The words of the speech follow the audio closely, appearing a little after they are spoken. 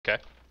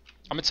Okay.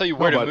 I'm gonna tell you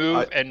where to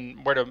move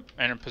and where to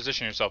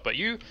position yourself, but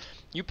you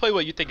play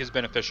what you think is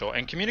beneficial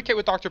and communicate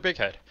with Dr.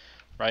 Bighead,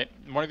 right?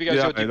 One of you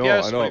guys go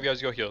DPS, one of you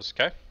guys go heals,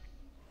 okay?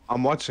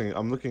 I'm watching.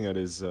 I'm looking at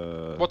his.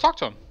 Well, talk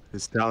to him.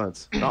 His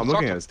talents. No, I'm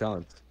looking at his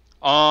talents.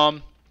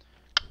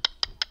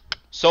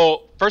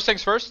 So first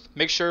things first,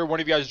 make sure one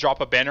of you guys drop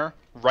a banner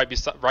right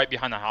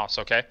behind the house,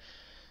 okay?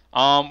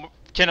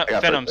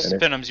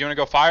 Phenoms, you wanna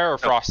go fire or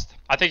frost?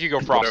 I think you go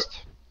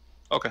frost.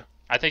 Okay.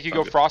 I think you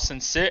go frost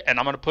and sit, and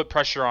I'm gonna put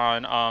pressure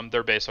on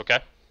their base, okay?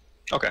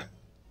 Okay.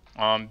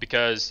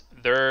 Because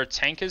their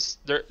tank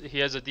he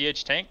has a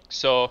DH tank,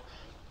 so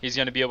he's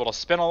gonna be able to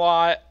spin a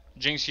lot.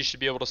 Jinx, you should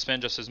be able to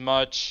spin just as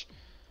much.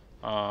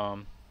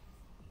 Can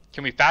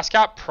we fast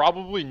cap?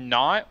 Probably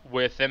not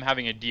with them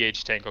having a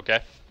DH tank, okay?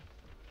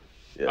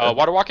 Yeah.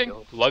 Water walking?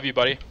 Love you,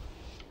 buddy.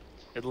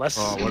 Unless,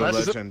 what a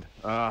legend.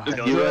 If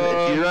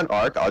you run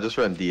Arc, I'll just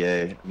run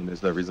DA. I mean,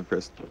 there's no reason for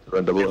us to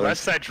run double.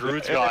 Unless that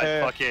Druid's got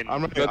fucking...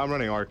 I'm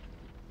running Arc.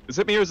 Is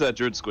it me or is that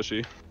Druid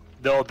squishy?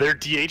 No, they're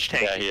DH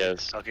tank. Yeah, he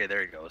is. Okay,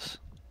 there he goes.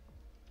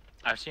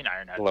 I've seen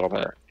Iron Knight a little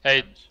bit.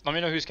 Hey, let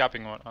me know who's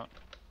capping what.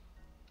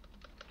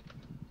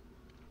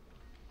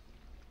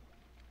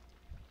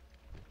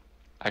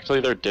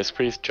 Actually, their Disc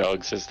Priest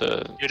Jugs is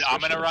the... Dude,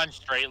 I'm gonna run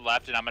straight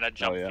left and I'm gonna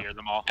jump fear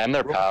them all. And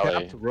their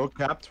Pally. Rogue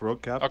capped.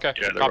 Okay,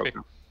 yeah, copy.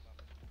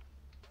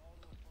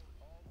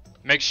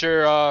 Make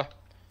sure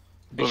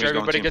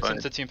everybody gets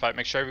into team fight.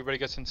 Make sure everybody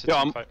gets into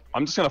team fight.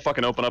 I'm just gonna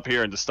fucking open up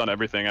here and just stun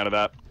everything out of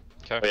that.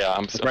 Okay. Oh, yeah,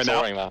 I'm storing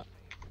that.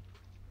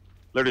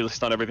 Literally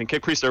stun everything.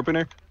 Kick Priest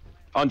opener.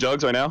 On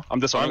Jugs right now.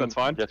 I'm disarmed, that's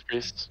fine. Yes,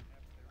 Priest.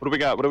 What do we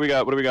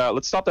got?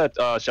 Let's stop that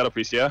Shadow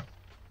Priest, yeah?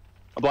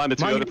 I'm blinded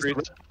to other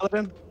Priest.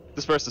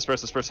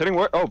 Disperse. Hitting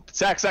where? Oh,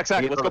 sack. Let's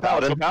go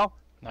pal.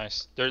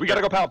 Nice. We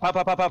gotta go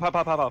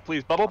pal.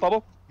 Please,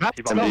 bubble.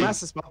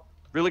 Massive spell.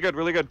 Really good.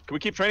 Can we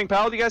keep training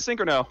pal, do you guys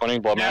think, or no?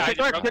 Running blood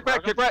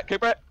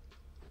Kick back.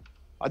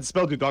 I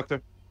dispelled you,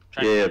 Doctor.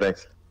 Yeah,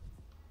 thanks.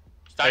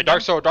 Hey,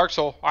 Dark Soul.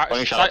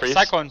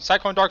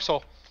 Cyclone, Dark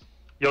Soul.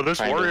 Yo,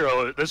 this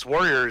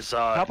warrior's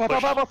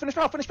Pal, finish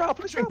pal,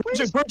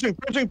 please.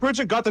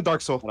 Purging, got the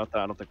Dark Soul.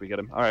 I don't think we get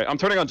him. Alright, I'm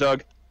turning on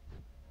Jug.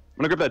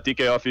 I'm gonna grab that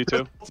DK off you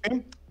too.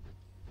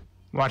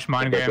 Watch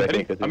mine game.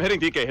 I'm hitting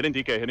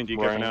DK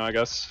for now, I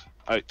guess.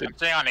 I'm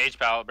staying on H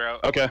pal, bro.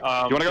 Okay. You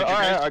wanna go?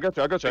 Alright, I got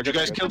you. Did you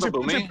guys kill the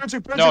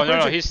Boomy?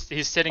 No,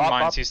 he's sitting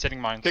mines. He's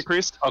sitting mines. Kick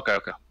Priest. Okay.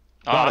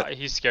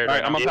 He's scared.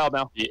 Alright, I'm on pal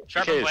now.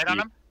 Sharp blade on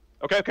him.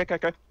 Okay.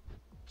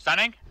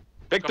 Stunning.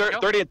 Big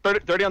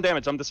 30 on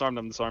damage. I'm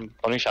disarmed.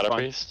 Running Shadow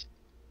Priest.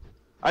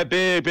 I have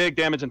big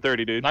damage in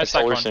 30, dude. Nice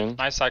Cyclone.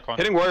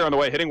 Hitting Warrior on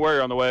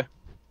the way.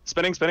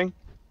 Spinning.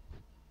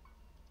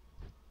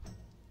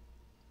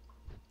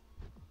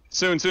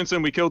 Soon.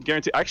 We killed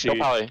guarantee.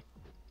 Actually, I'm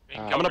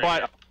gonna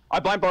blind. I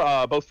blind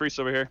both priests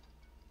over here.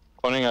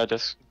 Cloning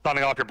Disc.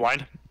 Stunning off your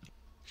blind.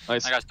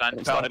 Nice. I got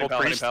stunned.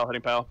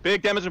 Hitting pal.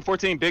 Big damage in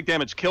 14. Big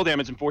damage. Kill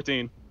damage in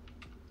 14.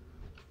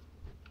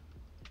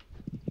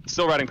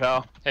 Still riding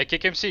pal. Hey,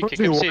 kick MC. Or.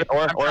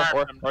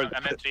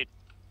 I'm MC'd.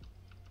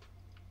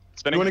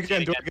 Spinning. Do it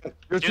again.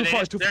 You're too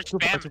far.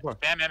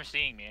 Spam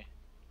MCing me.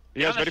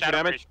 You guys ready for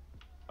damage?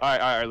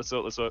 Alright, let's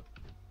do it.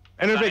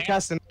 Innervate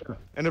casting.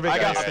 I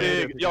got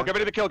big. Yo, get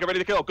ready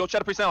to kill. Go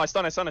Shadow Priest now. I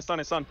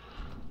stun.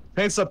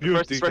 Paints up you,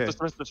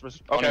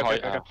 Disperse.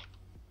 Okay.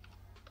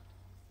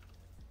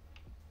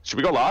 Should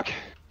we go lock?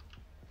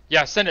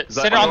 Yeah, send it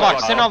on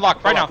lock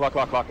right now. Lock.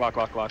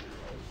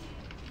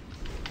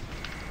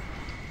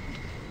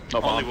 No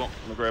bomb.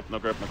 No grip.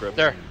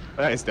 There.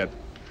 Yeah, he's dead.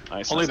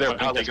 Nice. Only there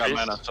Pal got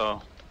mana,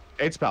 so...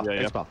 H pal. Want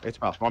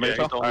me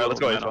H-Pal? Alright, let's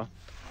go H-Pal.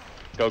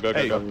 Go.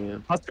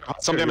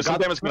 Some damage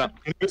coming up.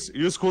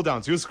 Use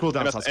cooldowns.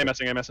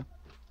 Messing.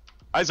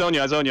 I zone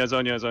you.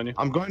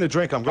 I'm going to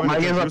drink. I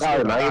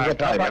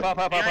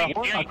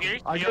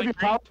give you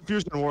power,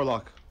 fusion, and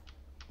warlock.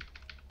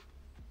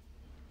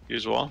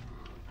 Use wall.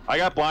 I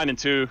got blind in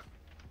 2.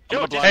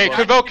 Hey,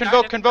 convoke. Kick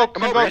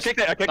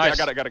that. I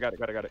got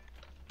it.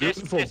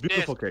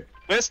 Beautiful kick.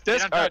 This.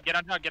 Get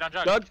on Jug.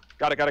 Doug.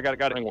 Got it.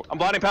 I'm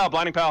blinding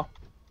pal.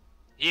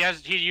 He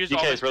used DK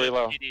all is really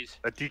low. GDs.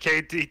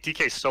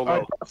 DK is so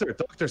low.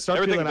 Doctor,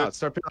 start peeling out.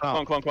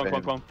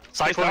 Clone.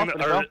 Cyclone,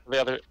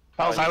 The other...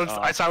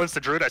 I silenced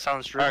the Druid.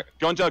 Alright,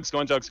 go on Jugs.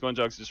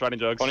 Just riding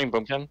Jugs. Cloning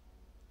Boomkin.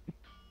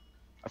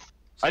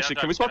 Actually,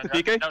 can we swap the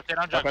DK? No, stay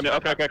on Jug.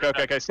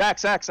 Okay.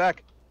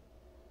 Sack.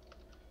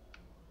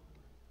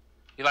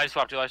 He light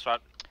swapped.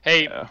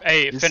 Hey,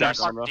 Phenoms.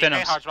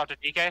 DK, hard swap to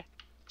DK.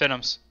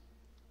 Phenoms.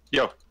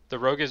 Yo. The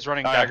rogue is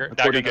running dagger in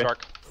the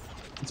dark.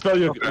 Spell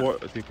your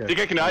DK.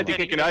 DK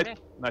can hide.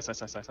 Nice.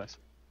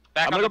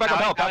 I'm gonna go back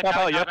on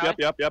pal. Yep.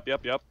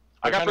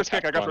 I got first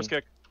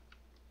kick.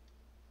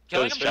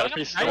 Killing him.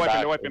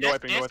 No wiping.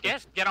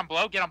 Yes. Get on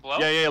blow.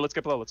 Yeah, let's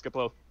get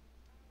blow.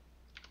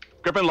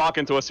 Grip and lock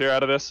into us here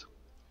out of this.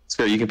 Let's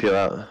go, you can peel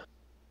out.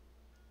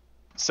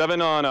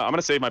 7 on, I'm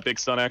gonna save my big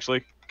stun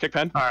actually. Kick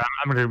pen. Alright,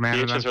 I'm gonna do man.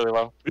 DH is really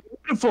low.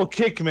 Beautiful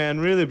kick, man.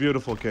 Really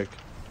beautiful kick.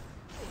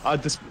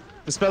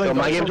 Dispelling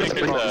Yo, Dark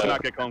Soul.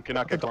 Cannot get clone.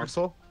 Dark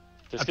Soul.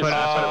 This I gets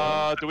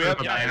put, Do we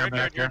have? Yeah, You're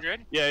back good, you're here.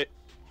 good. Yeah.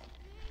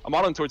 I'm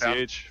modeling towards Yeah.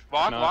 the H.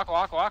 Walk, No.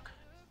 walk.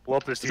 Blow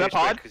up this Is that DH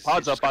pick, pod? 'cause Pod's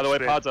he's up, by the gonna way.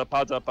 spin.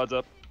 Pod's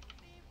up.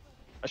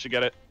 I should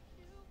get it.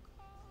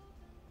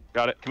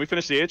 Got it. Can we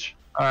finish the H?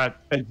 Alright.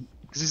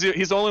 Because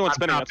he's the only one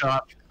spinning. I'm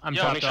top. I'm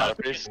Yo, top. Nick, Shadow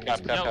Priest. Cap.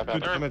 Good They're-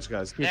 damage,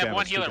 guys. Good They have damage.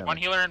 one good healer, damage. one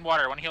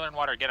healer in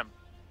water, get him.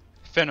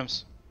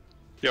 Phantoms.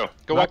 Yo.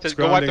 Go wipe Max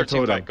go wipe grounding 13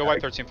 totem. fight. Go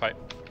wipe 13 fight.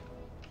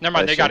 Never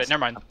mind, they got it. Never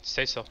mind.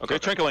 Stay still. Okay,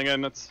 trickling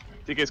in. That's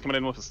DK's coming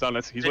in with a stun.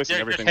 He's wasting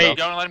everything. Hey, though.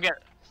 Don't let him get.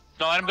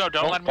 Don't let him go.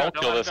 Don't let him go. Don't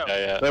kill this guy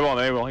yet. They won't.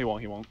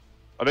 He won't.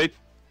 Are they?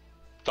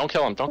 Don't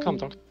kill him. Don't kill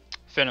him.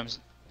 Phantoms.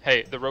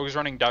 Hey, the rogue's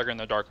running dagger in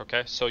the dark,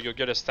 okay? So you'll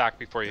get a stack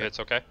before he hits,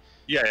 okay?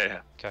 Yeah.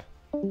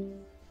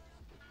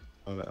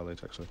 Oh, the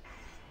LH actually.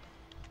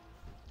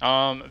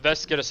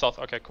 Vest, get a stealth.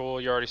 Okay, cool.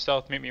 You're already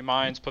stealth. Meet me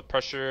mines. Put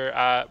pressure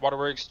at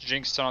Waterworks.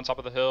 Jinx sit on top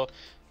of the hill.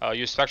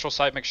 Use spectral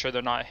sight. Make sure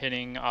they're not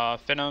hitting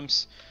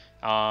Phantoms.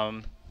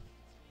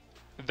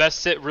 Vest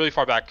sit really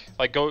far back.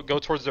 Like go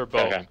towards their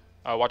bow. Okay.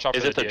 Watch out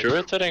Is for it the DH.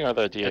 druid sitting or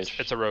the DH?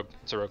 It's a rogue.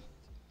 It's a rogue.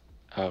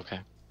 Oh, okay.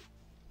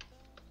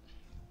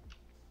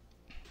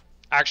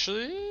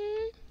 Actually,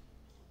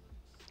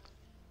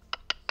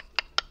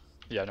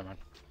 yeah, never mind.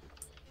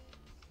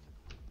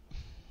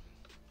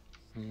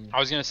 I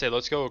was gonna say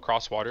let's go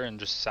across water and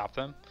just sap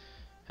them,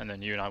 and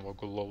then you and I will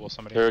global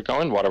somebody. They're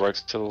going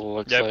waterworks to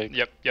looks like.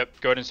 Yep.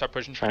 Go ahead and start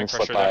pushing. Trying Putting to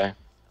slip pressure there.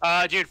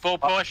 by. Dude, full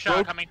push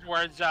Rogue. coming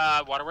towards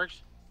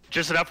Waterworks.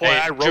 Just an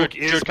FYI, Rogue Druid,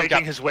 is Druid, come making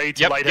cap. his way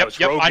to Yep. Lighthouse.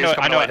 Yep. Rogue I is know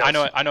coming to it.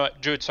 Lighthouse. I know it.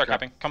 Druid, start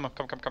capping. Come.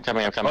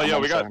 Coming. Oh yeah,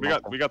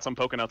 we got some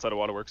poking outside of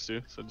Waterworks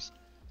too. So just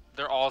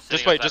They're all sitting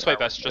Just wait. outside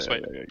Best. Just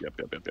wait.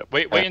 Yep.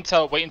 Wait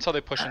until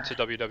they push into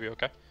WW.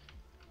 Okay.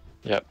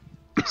 Yep.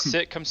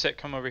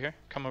 Come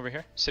over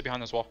here. Sit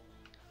behind this wall.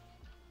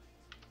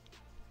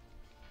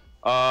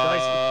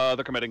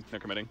 they're committing. They're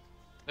committing.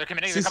 They're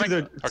CC coming. their,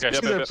 Okay, CC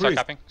yep, their yep, start priest.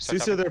 capping,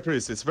 start CC their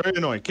priest. It's very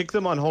annoying. Kick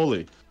them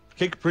unholy.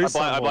 Kick priest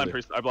I unholy.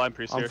 blind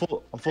priest here.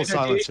 I'm full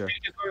silence here.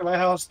 Going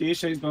Lighthouse. The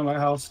HA is going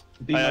Lighthouse.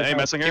 Hey,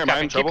 messing here. Keep Am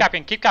I in capping.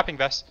 trouble? Keep capping.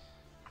 Vest.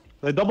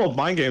 They doubled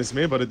mind games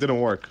me, but it didn't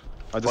work.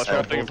 I just Flash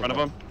stabbed trap thing in both front of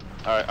him.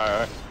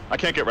 Alright. I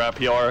can't get wrap.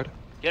 He alright.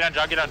 Get on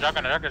jug.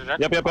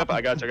 Yep.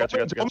 I got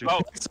you.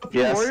 Oh,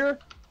 Yes. Warrior?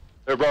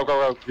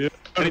 Rogue.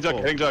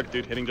 Hitting jug,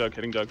 dude. Hitting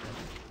jug.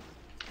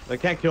 They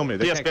can't kill me.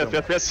 They Yes. can't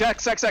kill me.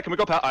 Sack. Can we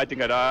go past? I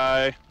think I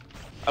die.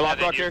 I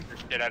lost rock here.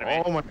 Get out of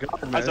me. Oh my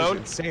god, man. I That's zoned.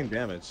 insane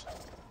damage.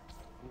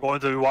 Going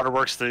to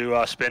Waterworks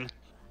to spin.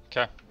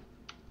 Okay.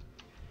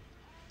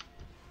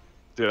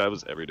 Dude, I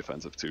was every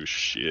defensive too.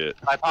 Shit.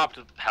 I popped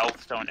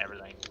health stone and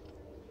everything.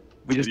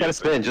 We just gotta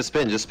spin. Just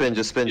spin.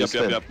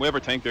 Yep. We have our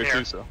tank there Here.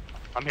 too, so.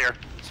 I'm here,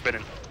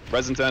 spinning.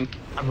 Resin 10.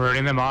 I'm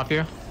hurting them off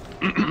you.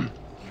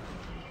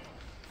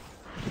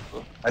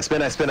 I spin.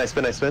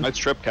 Nice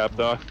trip cap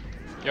though.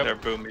 Yep. Their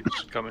boom is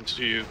coming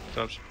to you,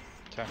 Tubbs.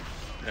 Okay.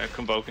 Yeah,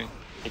 convoking.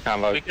 He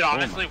convoke. We could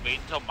honestly wait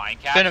until mine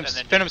caps and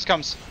then Phantoms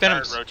comes. start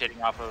Phantoms.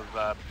 rotating off of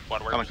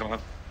Waterworks. Come on.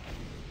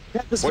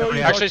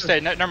 Actually, stay.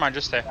 Never mind.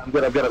 Just stay. I'm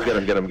good. I'm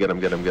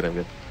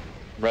good.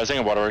 Resing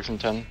and waterworks in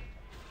 10.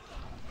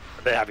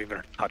 They haven't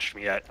even touched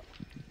me yet.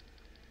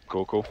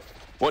 Cool.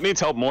 What needs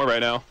help more right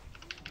now?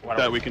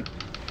 Waterworks. That we can.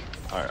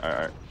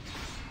 Alright.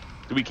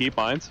 Do we keep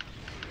mines?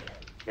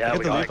 Yeah, I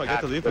we get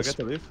got the leaf. I get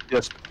the leaf.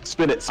 Just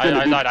spin it. I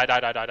dude. died. I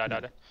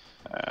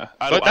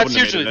But that's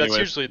wouldn't have made it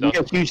usually We though.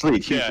 got huge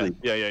lead.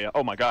 Yeah.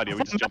 Oh my god, yeah,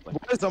 we just jumped.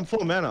 Boys, I'm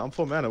full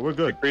mana. We're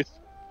good. Priest?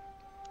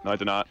 No, I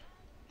did not.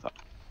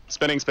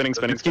 Spinning.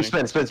 Keep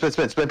spin.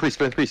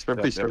 Priest.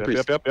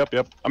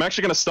 Yep. I'm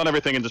actually gonna stun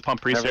everything and just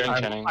pump priest here.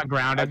 Everything chinning. I'm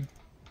grounded.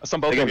 I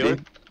stun both They of got you.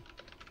 D.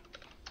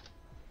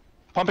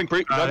 Pumping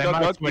priest. They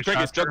might Jug. switch Drink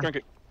it. faster. Drink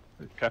it.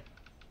 Okay.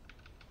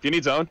 Do you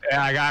need zone?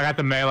 Yeah, I got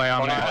the melee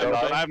on me.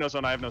 I have no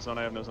zone. I have no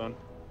zone.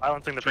 I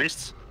don't think the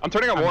priests. I'm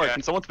turning on I'm war. dead.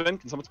 Can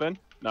someone spin?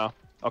 No.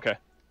 Okay.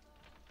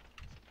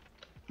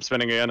 I'm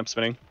spinning again.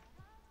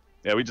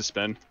 Yeah, we just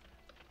spin.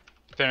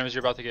 Phantoms, you're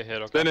about to get hit.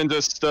 Okay. Spin and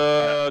just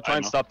try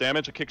and stop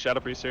damage. I kick Shadow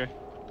Priest here.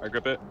 I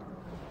grip it.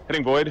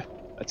 Hitting Void.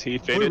 That's he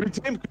Can we faded.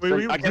 reteam? Can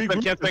we I can't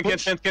regroup?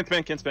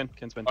 spin. Can't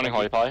spin. Running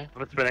holy poly.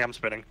 I'm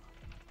spinning.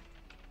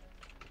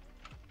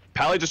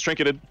 Pally just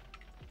trinketed.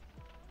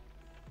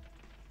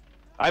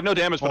 I have no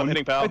damage, but I'm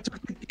hitting I Pal.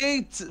 took the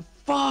gate.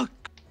 Fuck.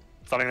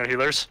 Stunning the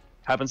healers.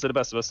 Happens to the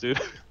best of us, dude.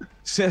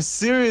 Yeah,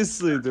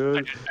 seriously, I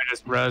dude.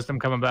 just rezzed. I'm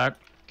coming back.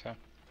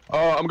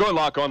 Oh, I'm going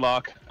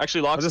lock.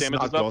 Actually, lock's I just damage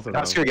is knocked up. both of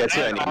them. Oscar gets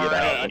here. I need to get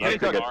out. Yeah,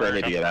 Oscar gets here. I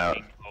need to get out.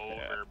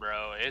 Over,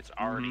 bro. It's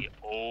already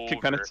over.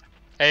 Kick penance.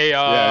 Hey,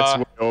 Yeah, it's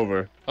way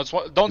over.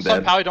 don't stun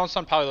Dead. Pally. Don't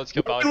stun Pally. Let's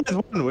kill Pally.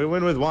 We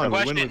win with one.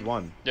 Question.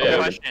 Yeah.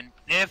 Question: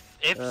 If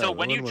so,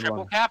 when you win, triple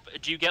win. cap,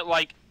 do you get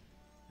like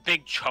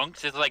big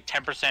chunks? Is it like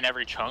 10%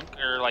 every chunk,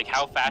 or like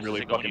how fast Really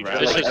is it going? fucking to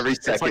rad. It's Like just- every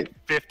It's like second.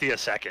 50 a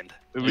second.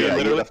 We Yeah, you get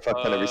literally, a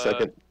fuck ton every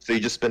second. So you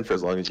just spin for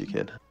as long as you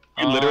can.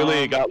 you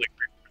literally got like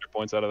 300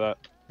 points out of that.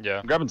 Yeah.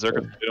 I'm grabbing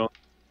Zerka. You know.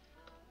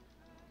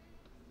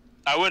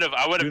 I would have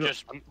You know-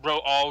 just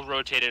all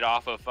rotated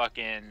off of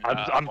fucking.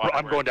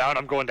 I'm going down.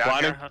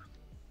 Blinding. Here.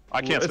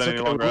 I can't It's spend any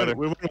okay, longer either.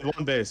 we win with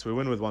one base. We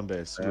win with one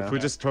base. Yeah. If we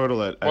just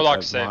turtle it.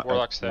 Warlock's safe.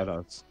 Warlock's safe.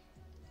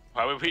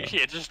 Why would we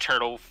just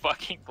turtle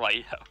fucking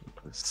lighthouse?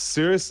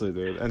 Seriously,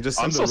 dude. And just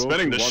I'm send still the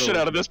rogue spinning the to shit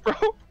out of this, bro.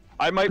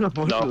 I might. What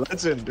No, a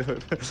legend,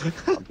 dude.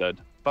 I'm dead.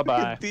 Bye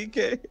bye.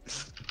 DK.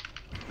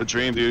 The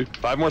dream, dude.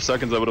 5 more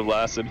seconds I would have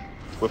lasted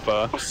with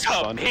What's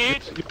up, fun.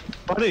 bitch?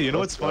 Funny, you know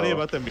Let's what's funny go.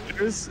 about the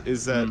meters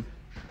is that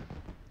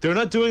they're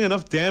not doing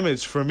enough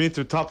damage for me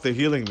to top the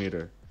healing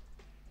meter.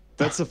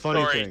 That's the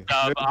funny Sorry, thing.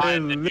 Dub, They're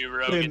I'm the new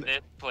rogue in literally-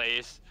 this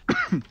place.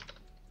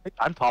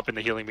 I'm popping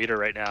the healing meter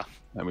right now.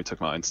 And we took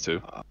mines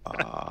too.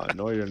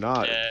 No, you're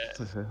not. Yeah.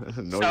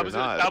 No, you're not.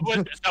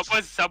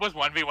 Sub was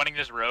 1v1ing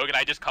this rogue, and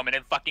I just come in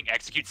and fucking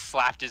execute,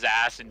 slapped his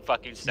ass, and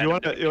fucking sent You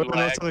him to wanna know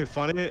gulag. something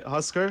funny,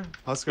 Husker?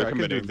 Husker, They're I can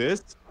do committing.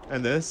 this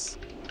and this.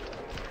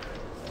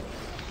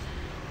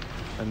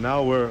 And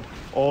now we're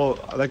all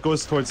that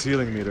goes towards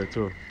healing meter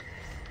too.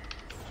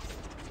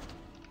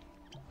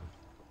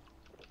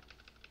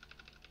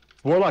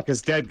 Warlock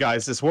is dead,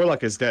 guys. This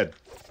Warlock is dead.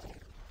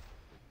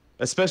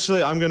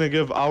 Especially, I'm gonna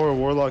give our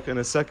Warlock in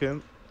a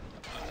second.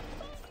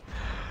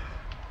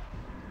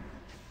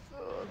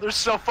 They're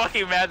so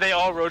fucking mad they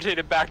all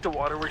rotated back to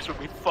Waterworks when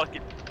we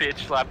fucking bitch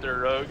slapped their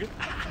rogue.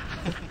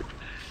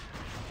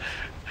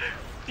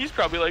 He's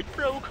probably like,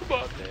 bro, come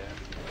on, man.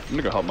 I'm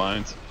gonna go help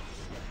mines.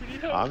 We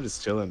need help. I'm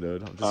just chilling,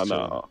 dude. I'm just Oh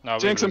chilling. no. No,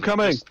 Jinx, I'm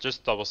coming.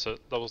 Just double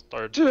sit. Double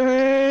start.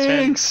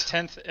 Jinx.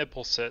 10th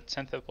Ipple sit.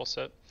 10th Ipple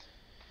sit.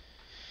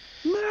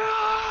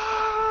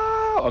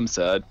 No. I'm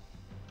sad.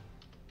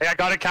 Hey, I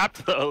got it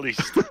capped at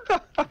least.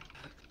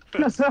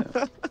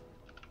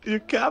 You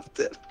capped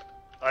it.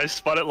 I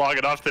spun it long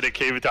enough that it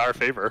came into our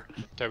favor.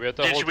 Okay, we have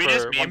to Dude, hold should we for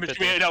just meme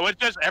 150. no, let's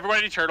just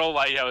everybody turtle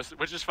lighthouse.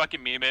 Let's just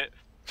fucking meme it.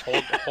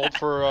 Hold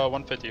for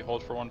 150.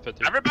 Hold for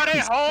 150. Everybody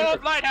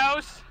hold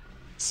lighthouse!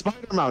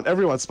 Spider mount,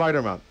 everyone.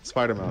 Spider mount.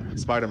 Spider mount.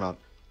 Spider mount.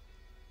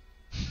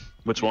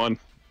 Which one?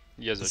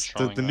 You guys are The,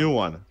 trolling. the man. new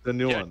one. The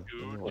new Yeah, one. The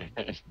dude. new one.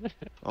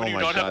 What, Oh you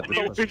my don't have god. to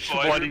do this it? is-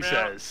 Spoiler What he now.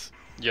 says.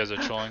 You guys are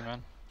trolling,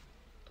 man.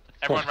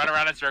 Everyone run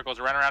around in circles,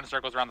 run around in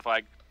circles around the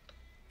flag.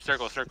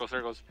 Circles, circles,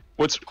 circles.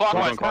 Which?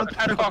 Clockwise, Clockwise.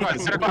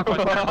 counterclockwise,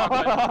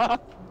 counterclockwise.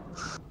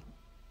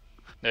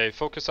 Hey,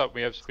 focus up.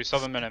 We still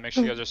have a minute. Make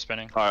sure you guys are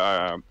spinning.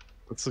 Alright.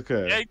 It's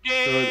okay.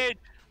 Engage!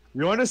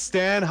 You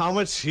understand how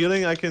much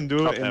healing I can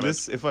do Oh, in damn it.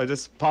 this if I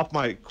just pop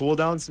my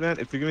cooldowns, man?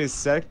 If you give me a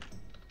sec.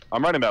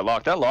 I'm running that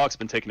lock. That lock's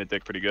been taking a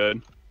dick pretty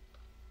good.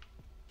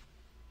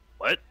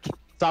 What?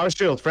 Tower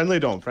shield, friendly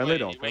dome, friendly Wait,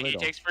 dome, wait, friendly he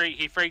dome. takes free,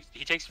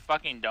 he takes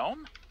fucking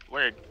dome?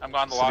 Weird. I'm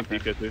going to Sitting lock him.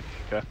 PK too.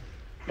 Okay.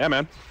 Yeah,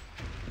 man.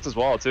 It's his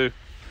wall too.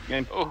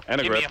 And, Oh, and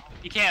a give me grip. him.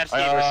 You can't see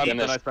I receive.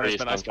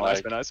 spin.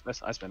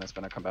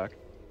 I come back.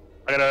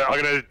 I'm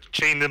gonna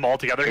chain them all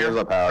together here. Here's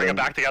a Bring them paladin.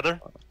 back together.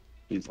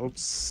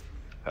 Oops.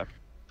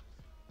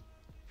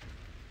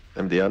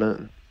 MD on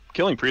it.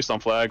 Killing priest on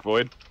flag.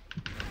 Void.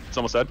 It's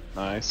almost dead.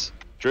 Nice.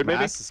 Druid maybe.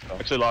 Mass is spell.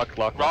 Actually, lock.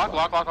 Lock.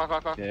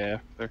 Yeah.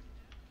 There.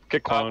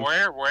 Kick clone.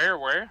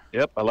 Where?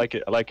 Yep. I like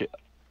it.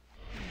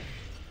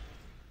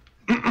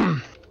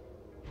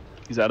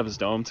 He's out of his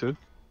dome too.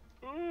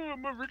 Oh,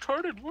 I'm a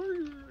retarded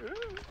warrior.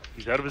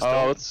 He's out of his Oh,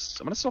 dome.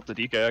 I'm gonna swap the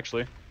DK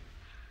actually.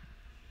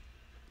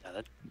 Yeah,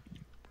 that...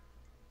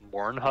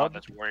 Warren Oh, hub?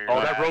 that's warrior.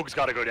 Oh, that rogue's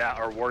gotta go down.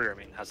 Or warrior, I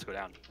mean, has to go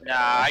down. Nah,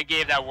 I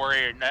gave that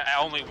warrior.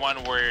 Only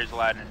one warrior is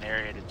allowed in an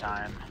area at a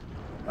time.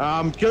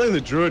 I'm killing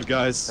the druid,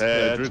 guys.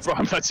 Hey, Druid's bro,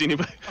 I'm not seeing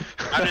anybody.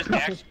 I'm just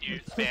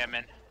execute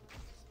spamming.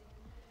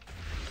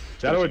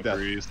 Shadow with death.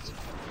 Priest.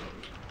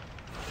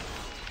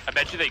 I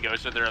bet you they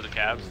ghosted their other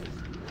cabs.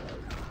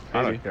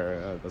 I Maybe. don't care.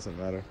 It doesn't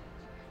matter.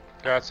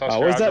 Congrats, what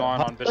Oscar. was that? On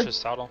Husker? Vicious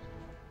Saddle.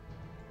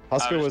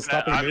 Husker was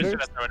stopping I'm just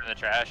meters? gonna throw it in the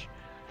trash.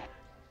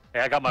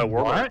 Hey, I got my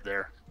warlord What?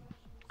 there.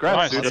 Grab,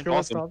 Nice. dude. Husker That's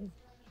was awesome. stopping?